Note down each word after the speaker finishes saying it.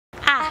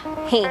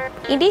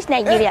In this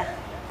Nigeria,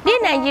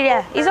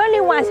 it's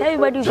only once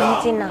everybody will be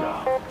eating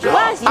now.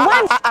 Once.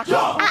 Sabina,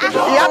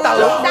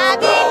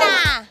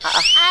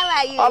 how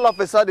are you? All of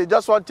a sudden,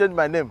 just want to change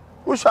my name.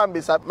 Who shall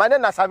be my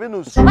name is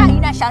Sabinus. Why are you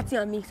not shouting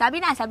on me?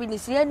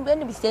 Sabinus, you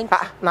ain't be saying.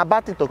 Now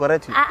bad thing to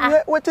correct you.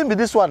 Waiting be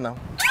this one now.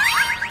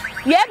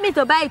 You help me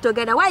to buy it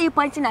together. Why are you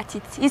pointing at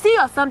it? You see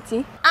or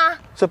something?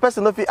 So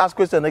person if you ask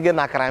question again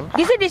na crime.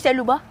 You see this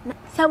Elubo?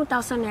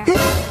 7,000 naira.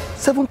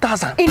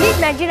 7,000. In this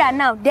Nigeria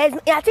now,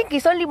 I think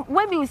it's only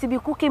when we will be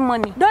cooking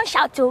money. Don't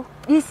shout, oh,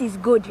 this is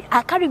gold.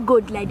 I carry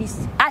gold like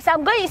this. As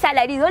I'm going inside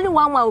like this, only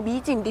one will be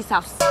eating in this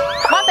house.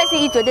 One person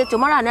eat today,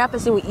 tomorrow another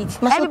person will eat.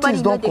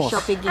 Everybody know they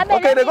shop again.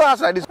 Okay, they go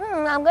outside like this.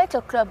 I'm going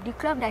to club. The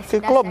club that's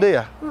the club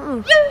there.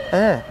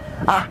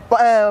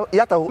 But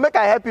Yata, make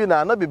I help you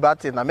now. Not be bad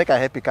thing. Now make I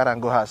help you carry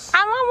and go house.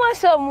 I'm almost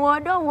some more.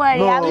 Don't worry.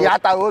 No,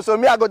 Yata, so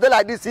me I go do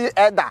like this. See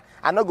Edda,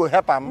 I not go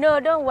help him. No,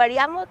 don't worry.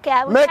 I'm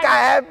okay. Make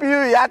I help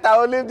you, Yata.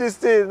 Only this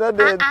thing. Not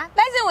the.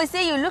 Person will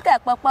say you look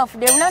like Pop.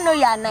 They will not know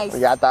you are nice.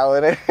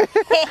 Yata,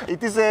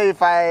 it is say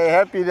if I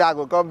help you, I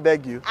go come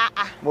beg you.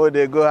 More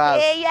they go house.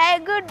 Hey, you are a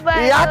good boy.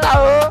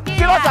 Yata,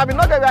 serious, I be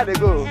not get where they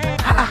go.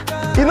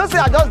 You know, say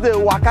I just the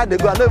waka they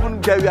go. I don't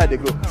even get where they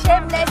go.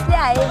 Shamelessly,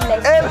 I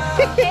aimless.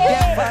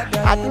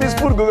 At least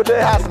food go to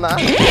the house now.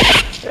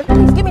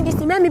 Please give me this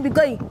thing. Let me be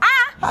going.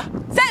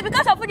 Say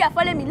because of food you are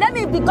following me. Let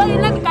me be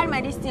going. Let me carry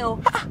my this thing.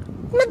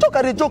 No joke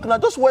at the joke now.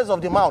 Just words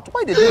of the mouth.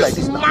 Why they do like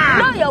this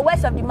now? Know your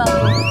words of the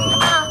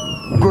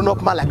mouth. Grown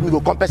up man like me go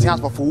come person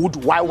house for food.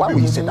 Why will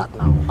you say that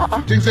now?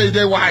 You think say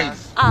they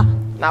wise?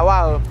 Now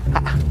wow.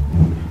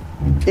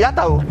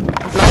 Yata o.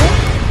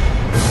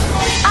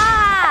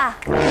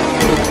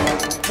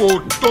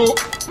 Photo.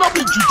 Not be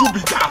juju be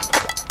that.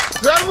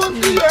 70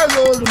 years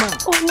old man.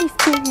 Holy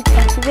Spirit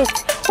activate.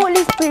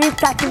 Holy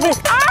Spirit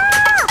activate.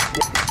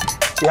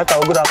 Yata,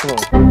 good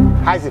afternoon.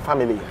 How is the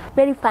family?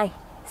 Very fine.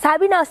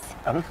 Sabinus.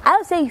 I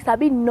would say you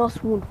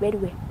Sabinus wound very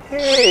well.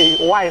 Hey,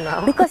 why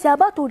now? Because you're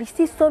about to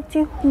receive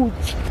something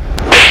huge.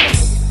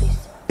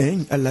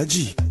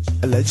 Allergy.